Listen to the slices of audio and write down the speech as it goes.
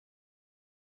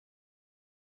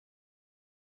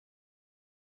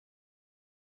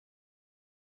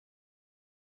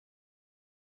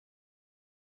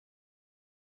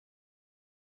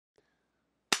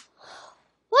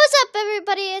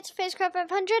everybody? It's FaceCraft 500,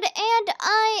 and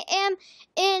I am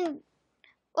in,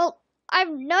 well, I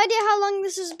have no idea how long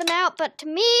this has been out, but to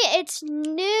me, it's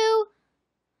new.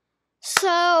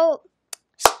 So,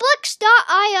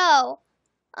 Splix.io.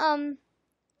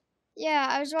 Yeah,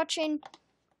 I was watching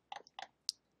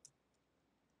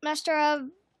Master of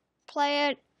play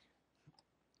it,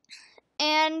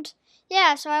 and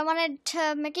yeah, so I wanted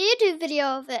to make a YouTube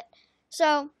video of it.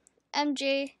 So,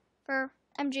 MG for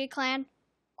MG Clan,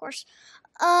 of course.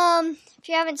 If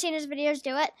you haven't seen his videos,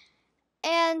 do it.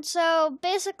 And so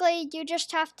basically you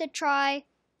just have to try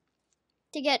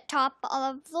to get top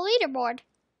of the leaderboard.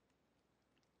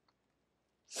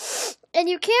 And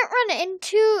you can't run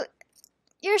into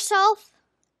yourself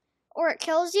or it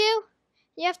kills you.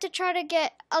 You have to try to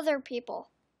get other people.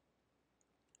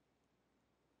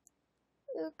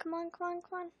 Ooh, come on, come on,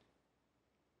 come on.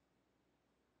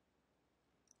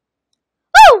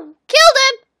 Oh! Killed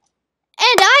him!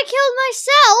 And I killed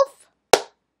myself!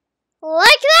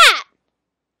 Like that!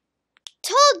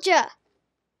 Told ya!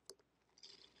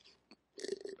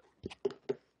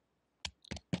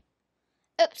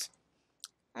 Oops.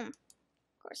 Of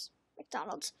course,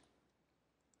 McDonald's.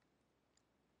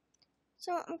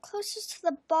 So I'm closest to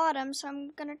the bottom, so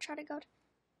I'm gonna try to go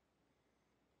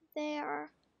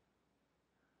there.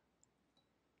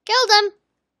 Killed him!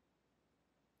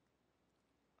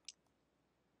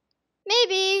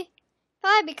 Maybe if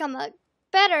I become a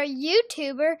better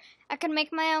YouTuber, I can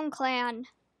make my own clan.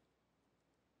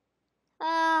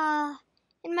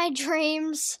 In my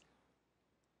dreams.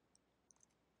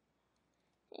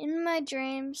 In my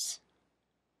dreams.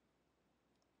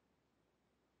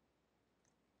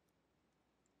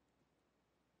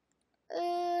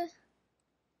 I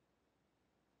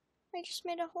just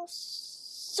made a whole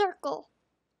circle.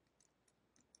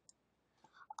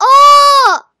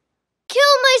 Oh!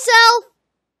 Kill myself!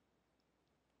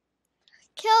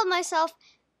 Killed myself.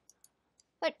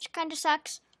 Which kind of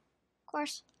sucks, of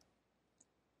course.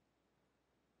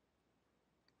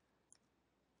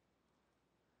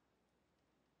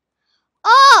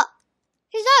 Oh!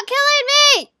 He's not killing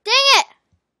me! Dang it! I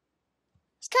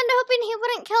was kind of hoping he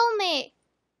wouldn't kill me.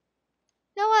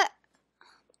 You know what?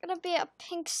 I'm gonna be a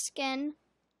pink skin.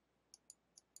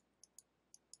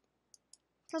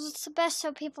 Because it's the best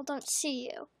so people don't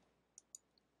see you.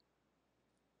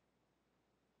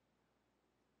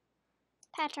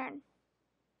 Pattern.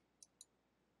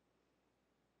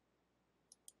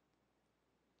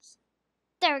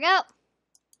 There we go.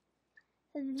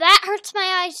 That hurts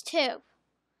my eyes too.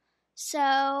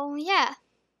 So, yeah.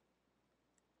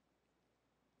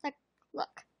 Like,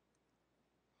 look.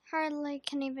 Hardly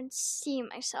can even see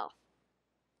myself.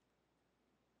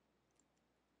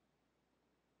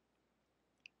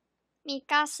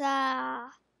 Mikasa.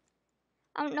 I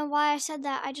don't know why I said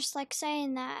that. I just like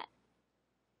saying that.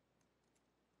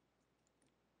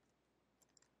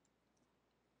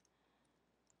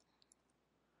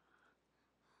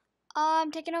 Oh,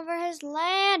 I'm taking over his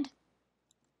land.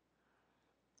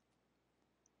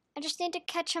 I just need to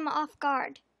catch him off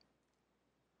guard.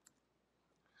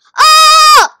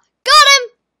 Oh! Got him!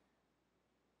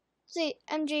 See,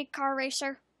 MG car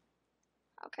racer.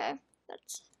 Okay,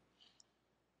 that's...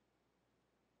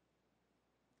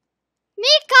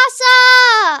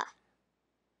 Mikasa!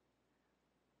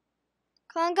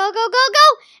 Come on, go, go, go,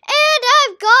 go! And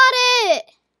I've got it!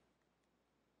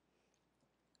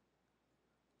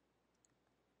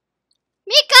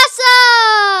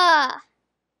 Mikasa!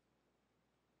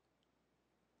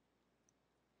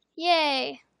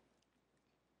 Yay.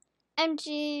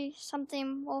 MG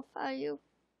something will follow you.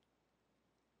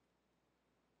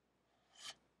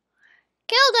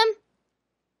 Killed him!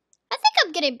 I think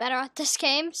I'm getting better at this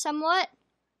game, somewhat.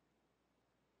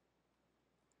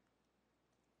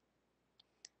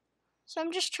 So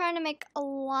I'm just trying to make a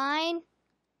line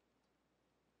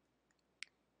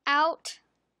out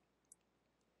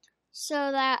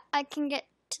so that I can get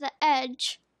to the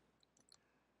edge.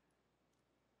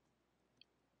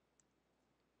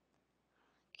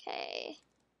 Okay.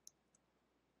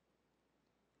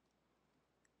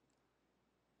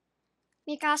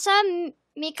 Mikasa,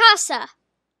 Mikasa.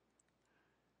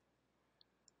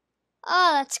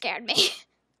 Oh, that scared me.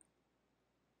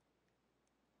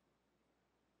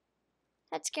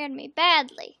 That scared me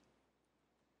badly.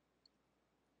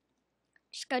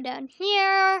 Just go down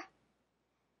here.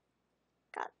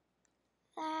 Got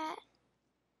that.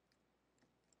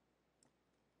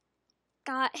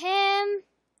 Got him.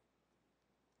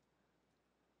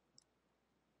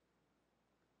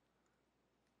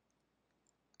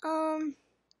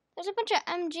 There's a bunch of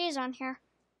MGs on here.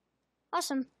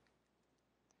 Awesome.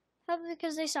 Probably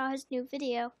because they saw his new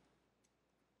video.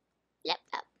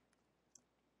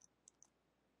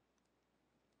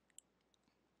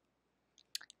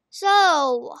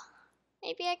 So,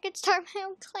 maybe I could start my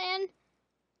own clan.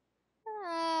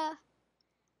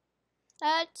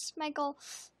 That's my goal.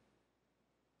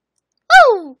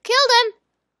 Oh, killed him.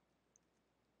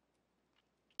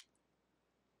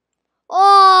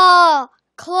 Oh,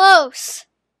 close.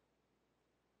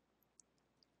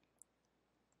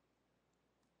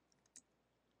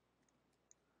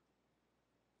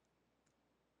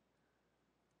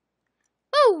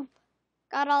 Boom.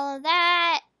 Got all of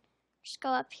that. Just go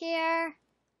up here.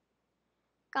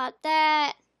 Got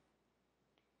that.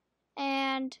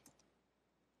 And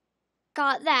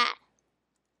got that.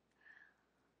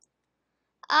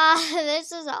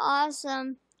 This is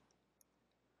awesome.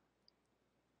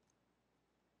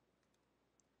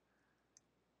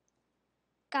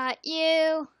 Got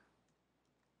you.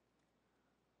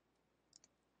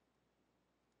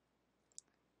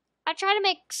 I try to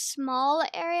make small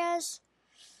areas.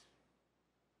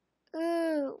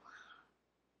 Ooh.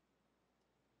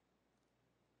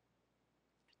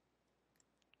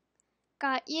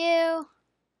 Got you.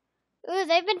 Ooh,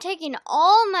 they've been taking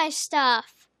all my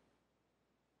stuff.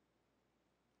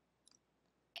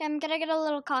 Okay, I'm gonna get a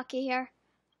little cocky here.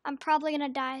 I'm probably gonna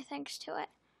die thanks to it.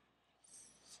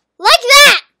 Like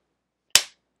that!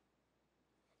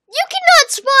 You cannot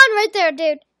spawn right there,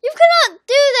 dude. You cannot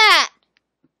do that.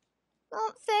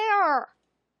 Not fair.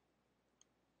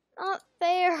 Not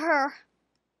fair.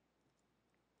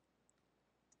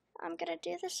 I'm gonna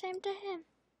do the same to him.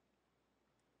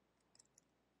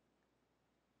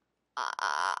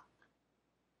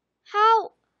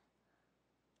 How?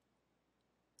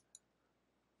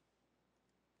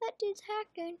 That dude's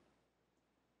hacking.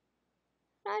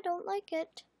 I don't like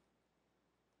it.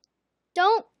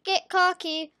 Don't get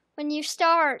cocky when you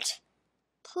start.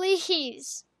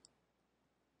 Please.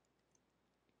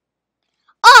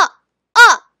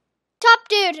 Top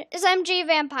dude is MG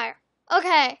Vampire.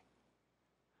 Okay.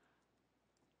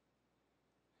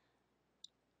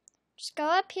 Just go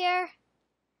up here.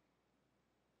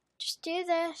 Just do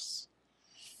this.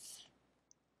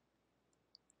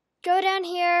 Go down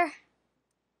here.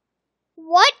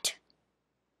 What?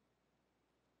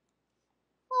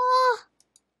 Oh.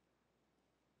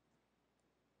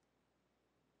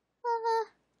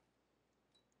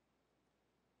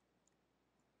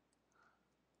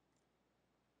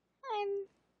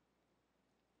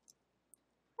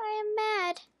 I am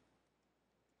mad.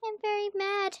 I'm very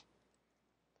mad.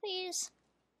 Please.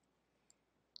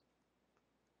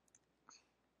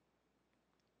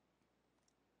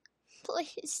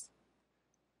 Please.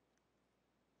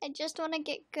 I just want to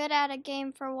get good at a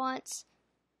game for once.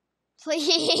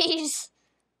 Please.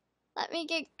 Let me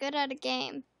get good at a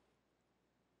game.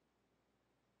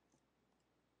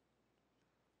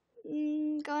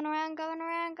 Going around, going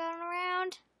around, going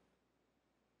around.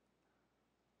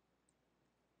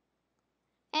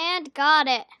 And got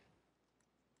it.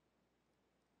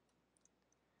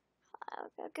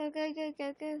 Go, go, go, go,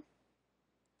 go, go.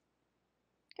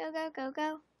 Go, go, go,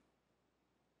 go.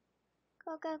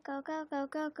 Go, go, go, go, go,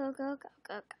 go, go, go, go, go,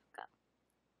 go, go.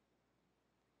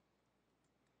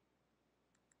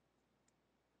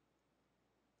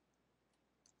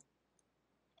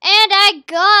 And I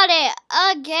got it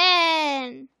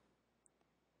again.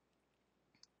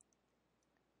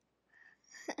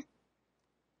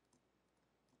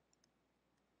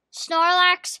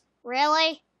 Snorlax?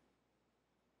 Really?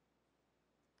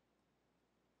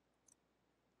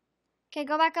 Okay,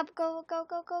 go back up. Go, go,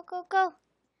 go, go, go, go.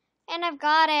 And I've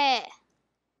got it.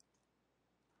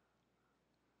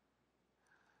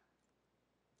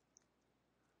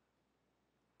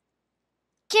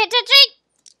 Can't touch it.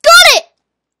 Got it!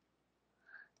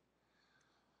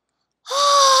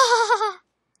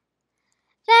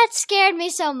 That scared me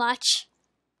so much.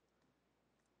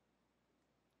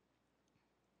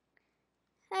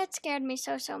 That scared me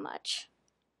so much.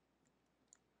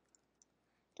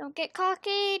 Don't get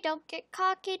cocky, don't get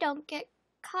cocky, don't get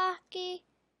cocky.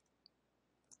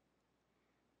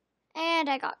 And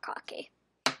I got cocky.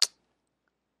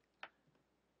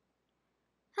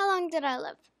 How long did I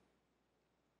live?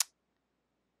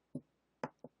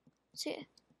 See,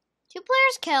 2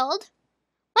 players killed.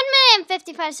 1 minute and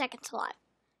 55 seconds alive.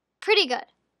 Pretty good.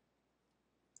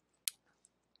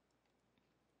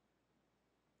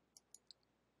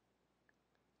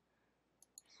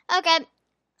 Okay.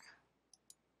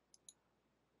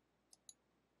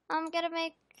 I'm gonna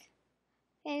make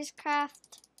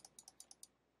Phasecraft.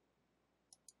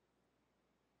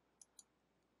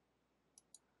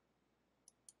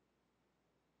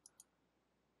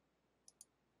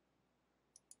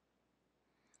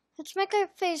 Let's make a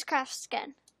Phasecraft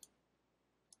skin.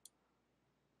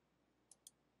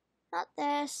 Not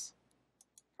this.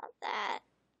 Not that.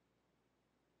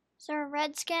 Is there a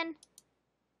red skin?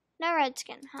 No red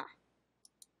skin, huh?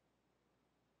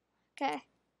 Okay.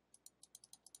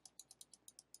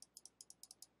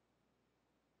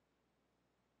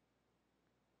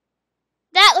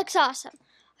 That looks awesome.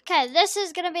 Okay, this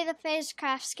is gonna be the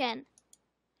Phasecraft skin.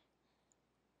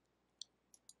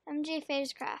 MG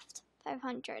Phasecraft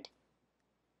 500.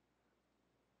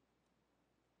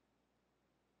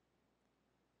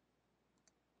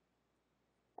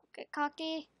 Don't get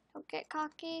cocky. Don't get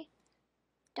cocky.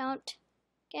 Don't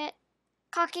get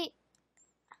cocky.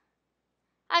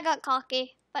 I got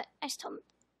cocky, but I still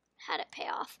had it pay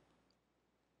off.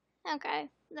 Okay,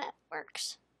 that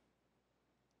works.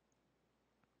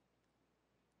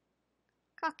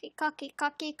 Cocky, cocky,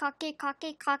 cocky, cocky,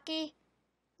 cocky, cocky.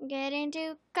 Get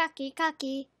into cocky,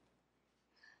 cocky.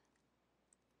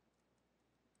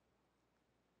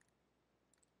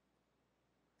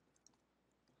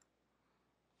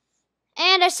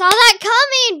 And I saw that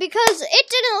coming because it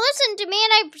didn't listen to me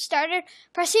and I started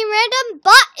pressing random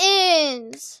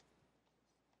buttons.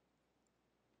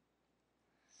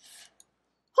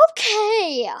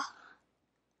 Okay.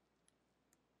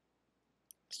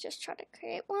 Let's just try to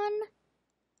create one.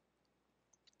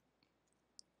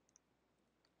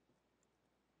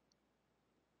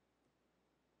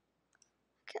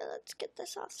 Okay, let's get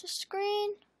this off the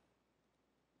screen.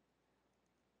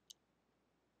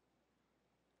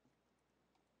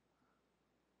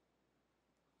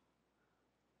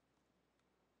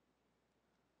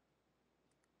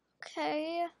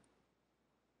 Okay.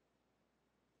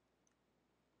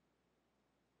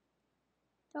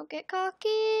 Don't get cocky.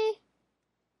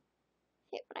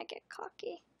 Hate when I get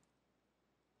cocky.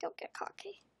 Don't get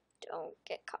cocky. Don't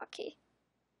get cocky.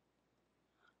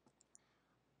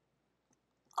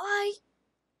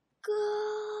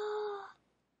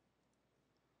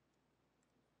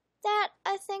 That,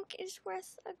 I think, is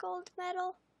worth a gold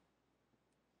medal.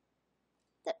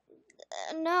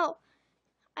 No.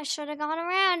 I should have gone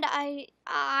around. I'm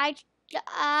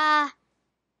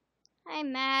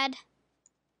mad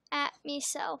at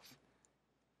myself.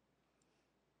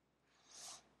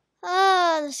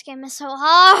 Oh, this game is so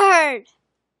hard.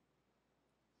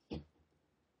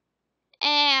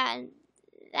 And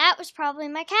that was probably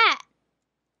my cat.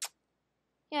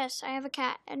 Yes, I have a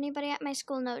cat. Anybody at my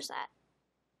school knows that.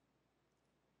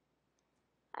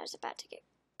 I was about to get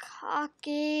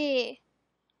cocky.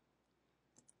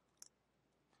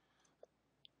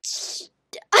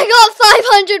 I got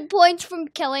 500 points from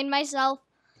killing myself.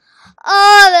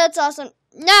 Oh, that's awesome.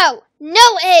 No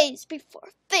A's before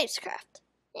Phasecraft.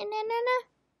 No.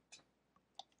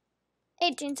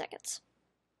 18 seconds.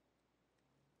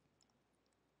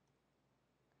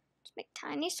 Just make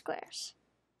tiny squares.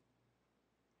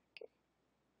 Okay.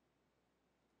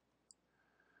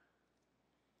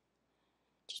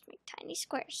 Just make tiny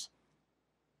squares.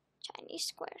 Tiny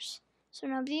squares. So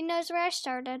nobody knows where I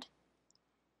started.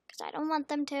 Because I don't want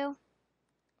them to.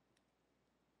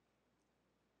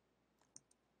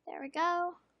 There we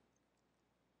go.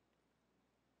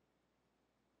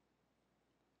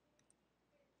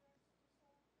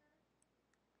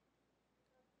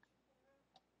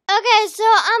 Okay, so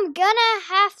I'm gonna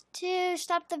have to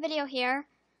stop the video here.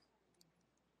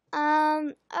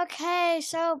 Okay,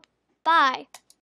 so bye.